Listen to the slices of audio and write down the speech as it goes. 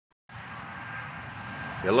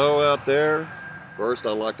Hello out there. First,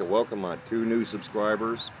 I'd like to welcome my 2 new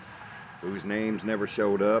subscribers whose names never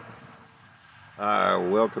showed up. I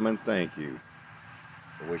welcome and thank you.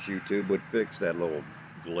 I wish YouTube would fix that little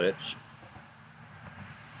glitch,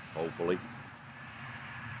 hopefully.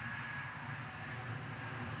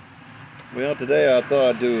 Well, today I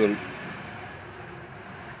thought I'd do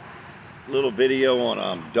a little video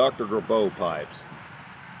on Dr. Grabow pipes,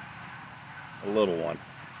 a little one.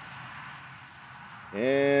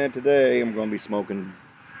 And today I'm going to be smoking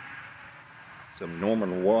some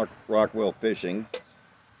Norman Rockwell fishing.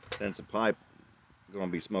 Since the pipe I'm going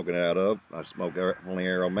to be smoking out of, I smoke only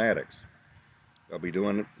aromatics. I'll be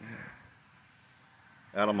doing it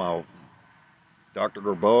out of my Dr.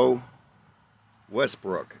 Grabow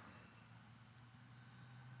Westbrook.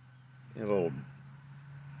 Yeah,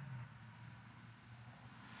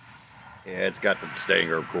 it's got the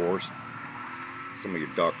stinger, of course. Some of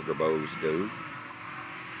your Dr. Grabows do.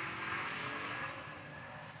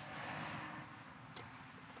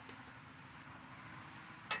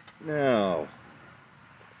 Now,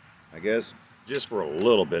 I guess just for a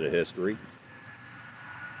little bit of history,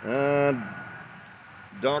 Dr.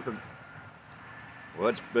 Well,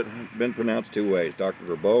 it's been pronounced 2 ways, Dr.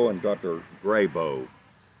 Grabow and Dr. Grabow.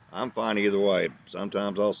 I'm fine either way.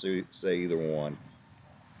 Sometimes I'll say either one.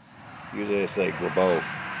 Usually I say Grabow.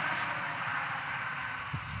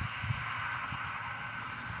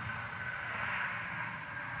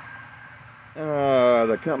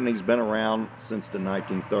 The company's been around since the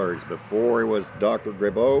 1930s. Before it was Dr.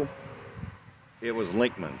 Grabow, it was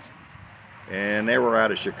Linkman's, and they were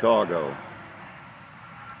out of Chicago.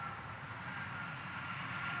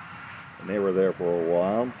 And they were there for a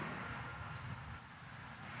while.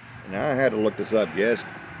 And I had to look this up. Yes,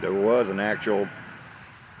 there was an actual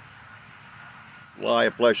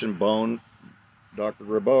live flesh and bone Dr.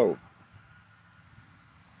 Grabow.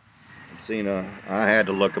 I've seen I had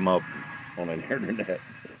to look him up on the internet.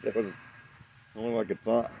 That was the only way I could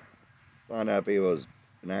find out if he was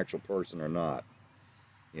an actual person or not.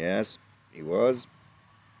 Yes, he was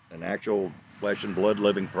an actual flesh and blood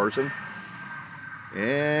living person,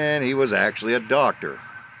 and he was actually a doctor.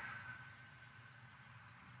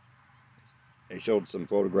 They showed some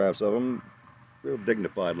photographs of him. Real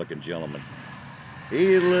dignified looking gentleman.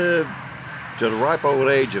 He lived to the ripe old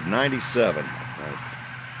age of 97.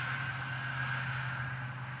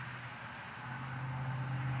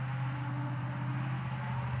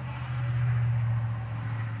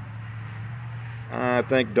 I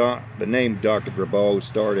think the name Dr. Grabow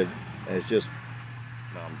started as just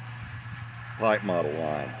pipe model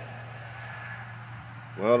line.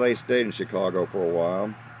 Well, they stayed in Chicago for a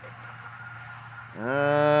while.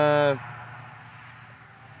 I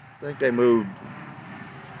think they moved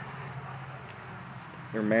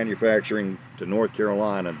their manufacturing to North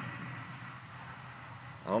Carolina.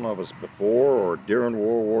 I don't know if it's before or during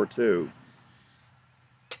World War II.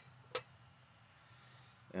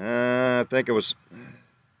 I think it was,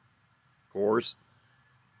 of course,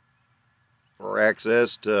 for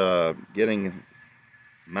access to getting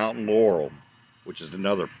mountain laurel, which is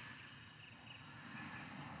another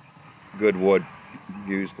good wood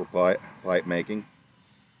used for pipe making.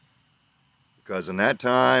 Because in that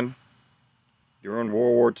time, during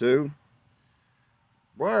World War II,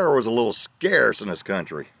 briar was a little scarce in this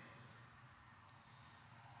country.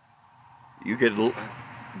 You could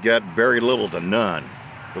get very little to none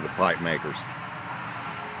for the pipe makers.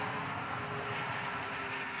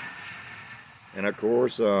 And of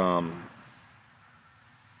course,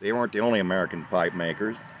 they weren't the only American pipe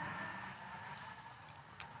makers.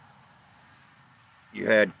 You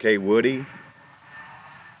had K. Woody.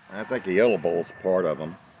 I think the Yellow Bowl's part of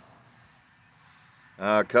them.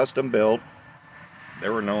 Custom built. They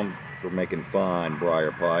were known for making fine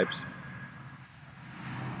briar pipes.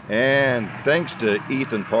 And thanks to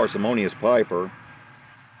Ethan Parsimonious Piper,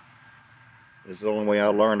 this is the only way I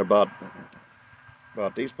learned about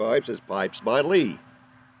these pipes, is Pipes by Lee.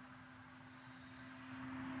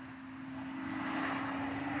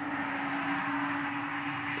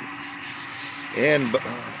 And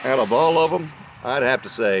out of all of them, I'd have to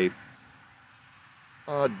say,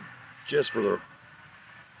 just for the,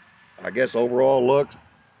 I guess, overall looks,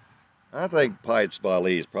 I think Pipes by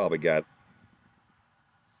Lee's probably got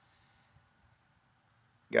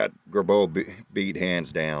Grabow beat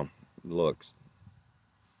hands down looks.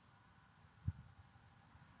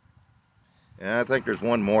 And I think there's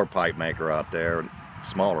one more pipe maker out there,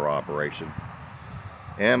 smaller operation.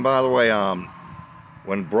 And by the way,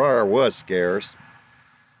 when briar was scarce,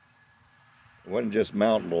 it wasn't just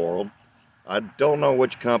mountain laurel. I don't know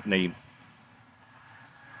which company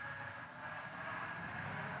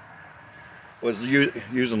was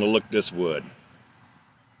using to look this wood.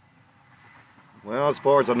 Well, as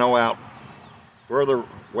far as I know,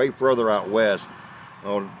 way further out west,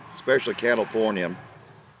 especially California,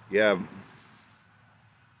 you have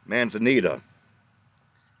manzanita,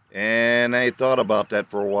 and they thought about that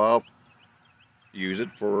for a while. Use it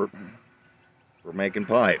for making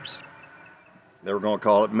pipes. They were going to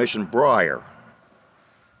call it Mission Briar,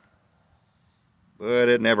 but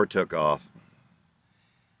it never took off.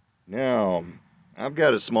 Now, I've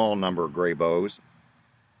got a small number of Grabows.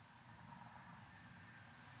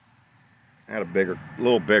 I had a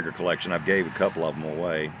little bigger collection. I gave a couple of them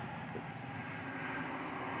away.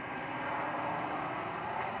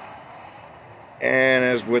 And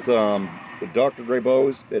as with the Dr.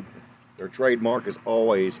 Grabows, their trademark is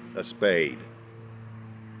always a spade.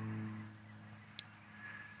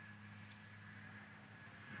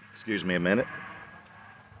 Excuse me a minute.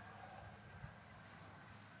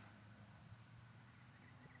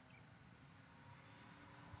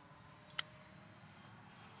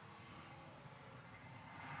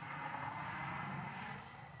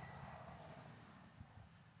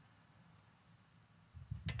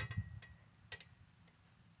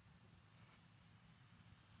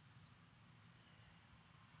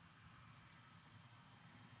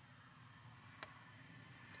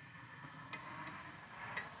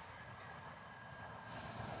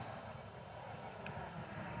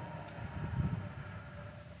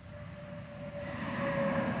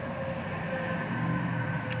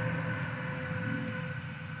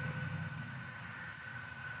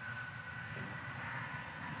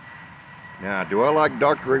 Now, do I like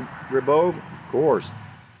Dr. Grabow? Of course.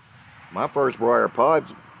 My first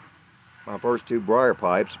two briar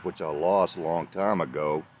pipes, which I lost a long time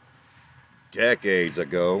ago, decades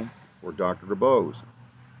ago, were Dr. Grabows.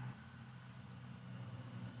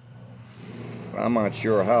 I'm not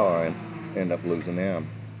sure how I end up losing them.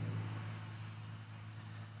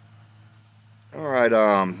 All right,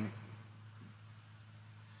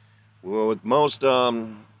 well, with most Dr.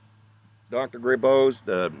 Grabows,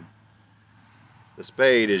 the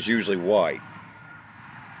spade is usually white.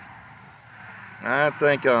 I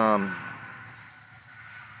think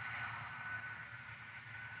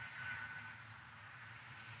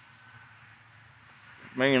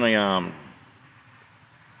mainly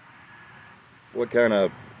what kind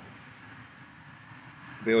of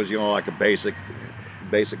feels, like a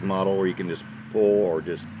basic model where you can just pull or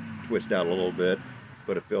just twist out a little bit,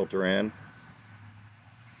 put a filter in.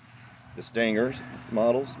 The Stingers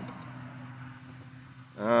models.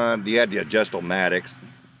 You had the Adjust-O-Matics.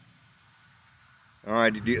 All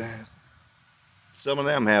right, some of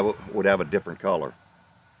them would have a different color,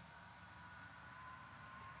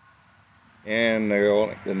 and they're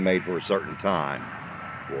only been made for a certain time,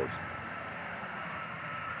 of course.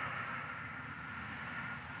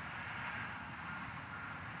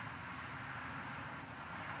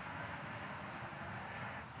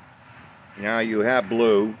 Now you have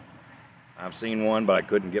blue. I've seen one, but I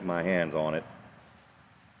couldn't get my hands on it.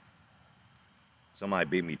 Somebody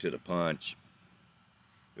beat me to the punch.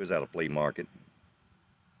 It was at a flea market.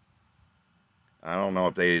 I don't know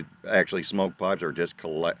if they actually smoke pipes or just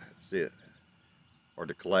collect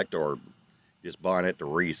or just buying it to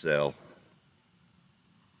resell.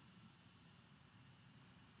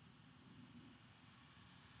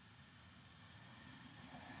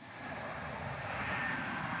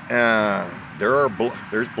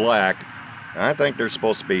 There's black. I think they're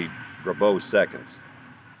supposed to be Grabow seconds.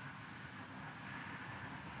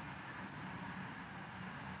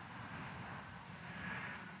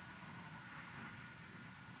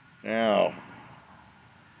 Now,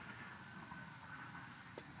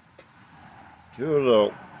 two of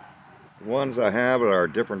the ones I have that are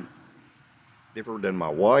different than my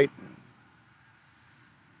white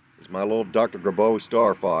is my little Dr. Grabow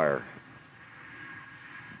Starfire,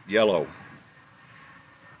 yellow.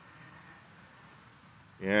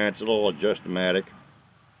 Yeah, it's a little Adjust-O-Matic,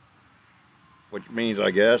 which means,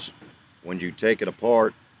 I guess, when you take it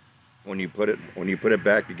apart, when you put it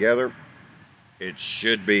back together, it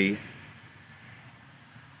should be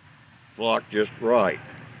flocked just right,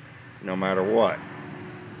 no matter what.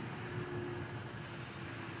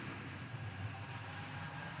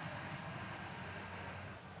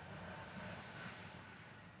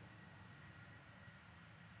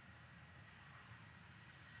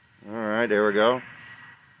 All right, there we go.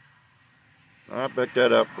 I picked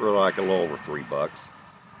that up for like a little over $3.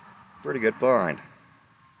 Pretty good find.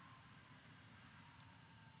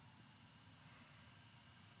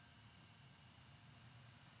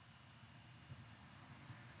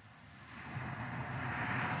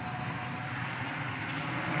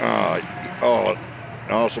 Oh,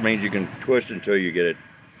 also means you can twist until you get it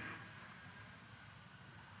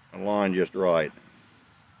aligned just right.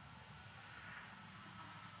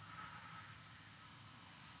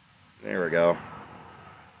 There we go.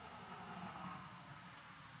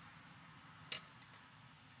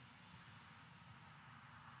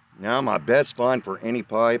 Now my best find for any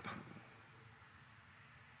pipe,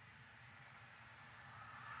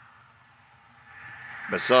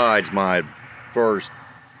 besides my first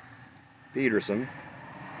Peterson,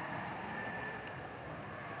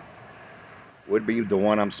 would be the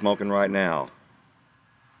one I'm smoking right now.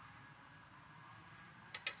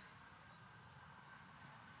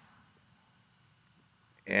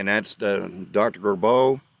 And that's the Dr.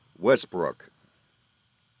 Grabow Westbrook.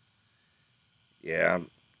 Yeah,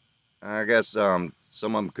 I guess some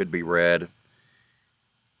of them could be red,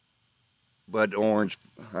 but orange,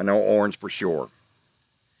 I know orange for sure.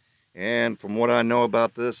 And from what I know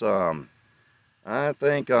about this, I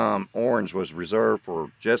think orange was reserved for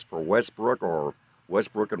just for Westbrook, or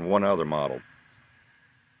Westbrook and one other model.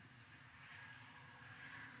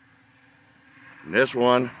 And this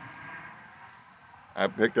one I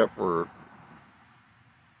picked up for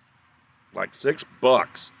like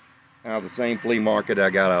 $6 out of the same flea market I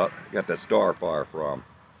got that Starfire from,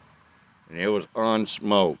 and it was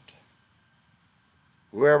unsmoked.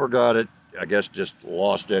 Whoever got it, I guess, just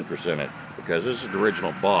lost interest in it, because this is the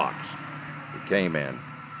original box it came in. Of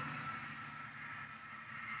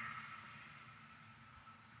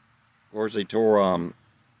course, they tore a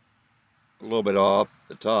little bit off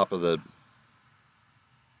the top of the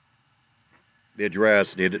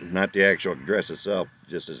address, not the actual address itself,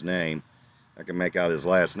 just his name. I can make out his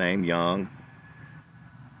last name, Young,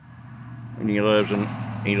 and he lived in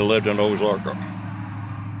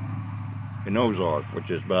Ozark,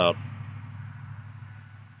 which is about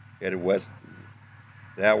headed west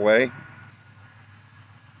that way.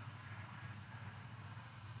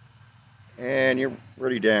 And you're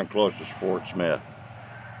pretty damn close to Fort Smith.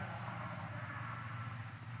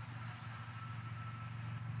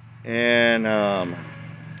 And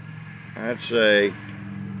I'd say,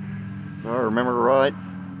 if I remember right,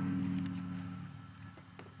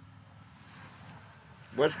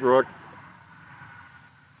 Westbrook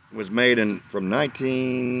was made from mid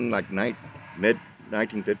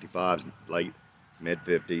 1955s, late mid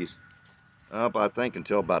 50s, up I think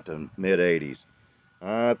until about the mid 80s.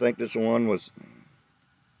 I think this one was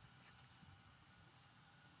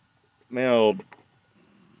mailed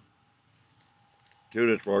to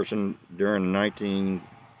this person during the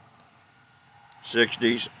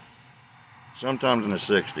 1960s, sometimes in the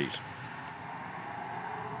 60s.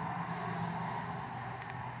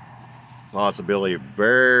 Possibility of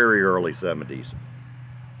very early 70s.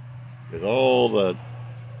 Because all the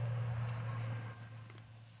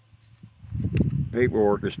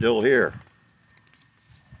paperwork is still here.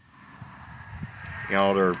 You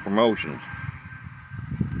know, their promotions.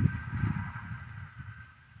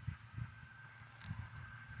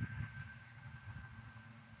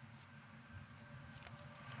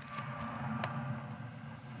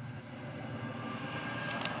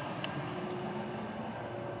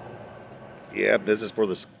 Yep, this is for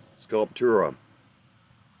the Sculptura.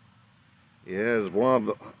 Yeah,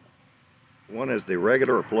 one is the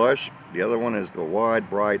regular flush, the other one is the wide,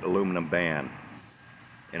 bright aluminum band.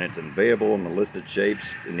 And it's available in the listed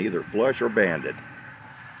shapes in either flush or banded.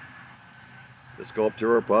 The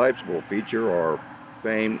Sculptura pipes will feature our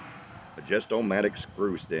famed Adjustomatic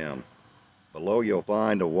screw stem. Below you'll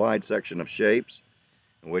find a wide section of shapes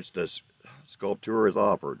in which the Sculptura is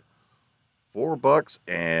offered. $4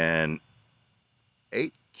 and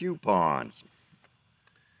 8 coupons.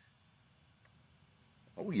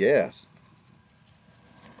 Oh yes.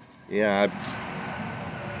 Yeah,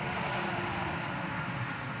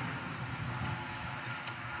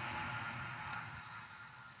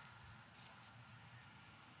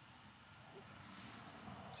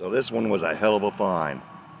 so this one was a hell of a find.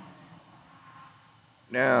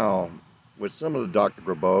 Now, with some of the Dr.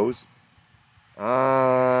 Grabows,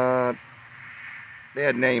 they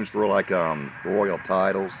had names for like royal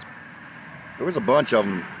titles. There was a bunch of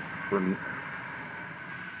them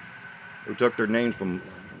who took their names from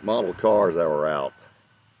model cars that were out,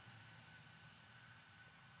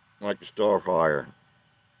 like the Starfire.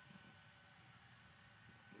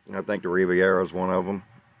 I think the Riviera is one of them.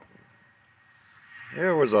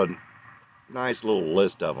 There was a nice little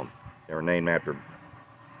list of them. They were named after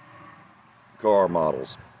car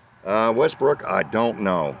models. Westbrook, I don't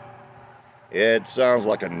know. It sounds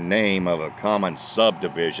like a name of a common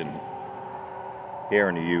subdivision here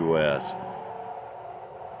in the U.S.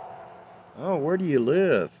 Oh, where do you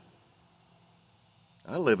live?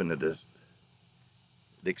 I live in the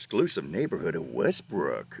exclusive neighborhood of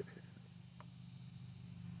Westbrook.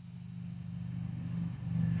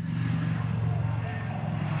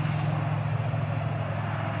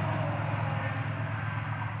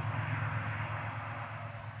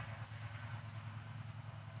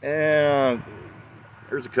 And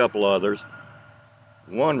there's a couple others.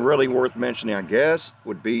 One really worth mentioning, I guess,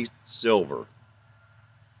 would be silver.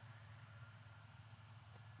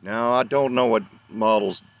 Now, I don't know what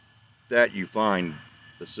models that you find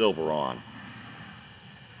the silver on,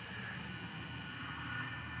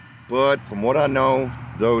 but from what I know,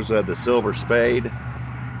 those the silver spade,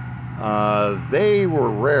 they were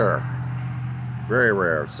rare, very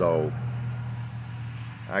rare. So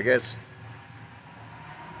I guess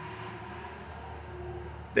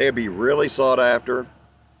they'd be really sought after,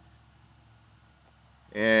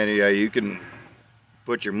 and yeah, you can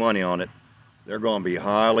put your money on it. They're going to be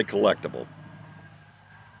highly collectible.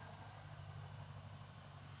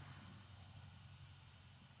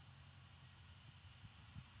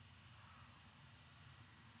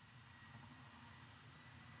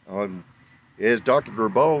 Is Dr.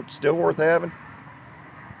 Grabow still worth having?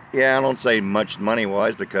 Yeah, I don't say much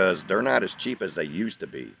money-wise because they're not as cheap as they used to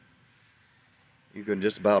be. You can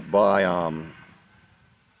just about buy,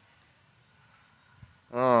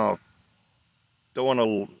 oh, throwing a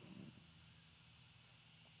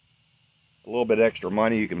little bit extra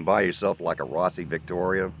money, you can buy yourself like a Rossi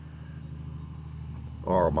Victoria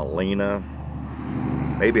or a Molina,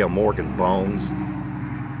 maybe a Morgan Bones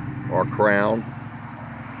or a Crown.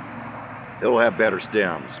 It'll have better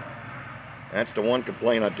stems. That's the one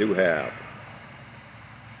complaint I do have.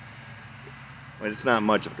 It's not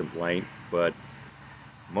much of a complaint, but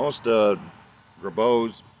most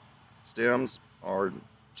Grabow's stems are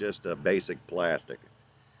just a basic plastic.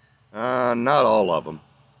 Not all of them,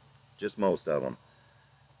 just most of them.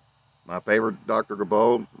 My favorite Dr.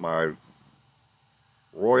 Grabow, my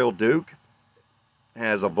Royal Duke,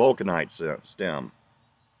 has a vulcanite stem.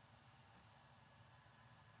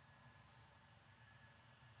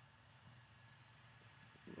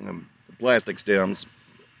 Plastic stems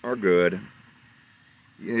are good.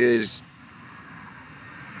 You just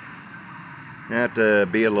have to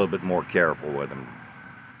be a little bit more careful with them.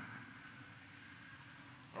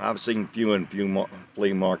 I've seen few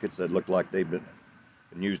flea markets that look like they've been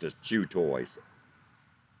used as chew toys.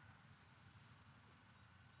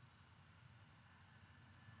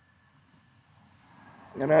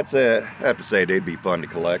 And I have to say they'd be fun to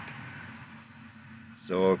collect.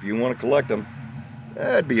 So if you want to collect them,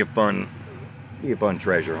 that'd be a fun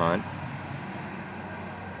treasure hunt.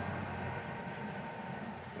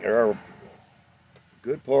 They're a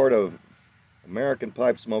good part of American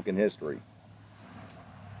pipe smoking history.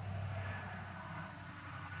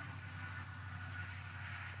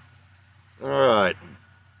 All right.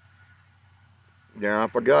 Now I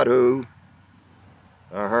forgot who.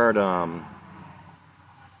 I heard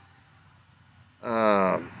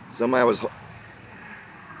somebody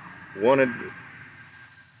wanted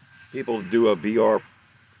people to do a VR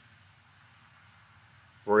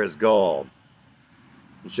for his gall.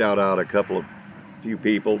 Shout out a few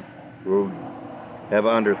people who have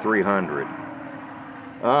under 300.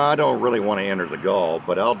 I don't really want to enter the gall,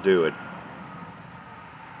 but I'll do it.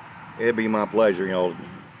 It'd be my pleasure,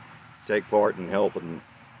 take part in helping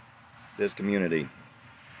this community.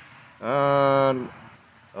 I'd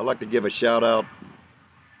like to give a shout out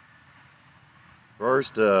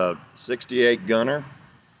first to 68 Gunner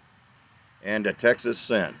and to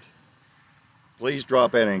Texascent. Please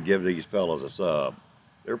drop in and give these fellas a sub.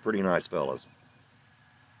 They're pretty nice fellas.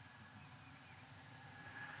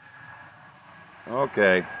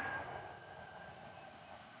 Okay.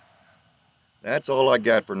 That's all I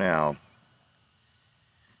got for now.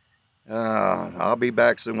 I'll be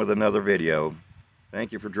back soon with another video.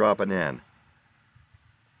 Thank you for dropping in.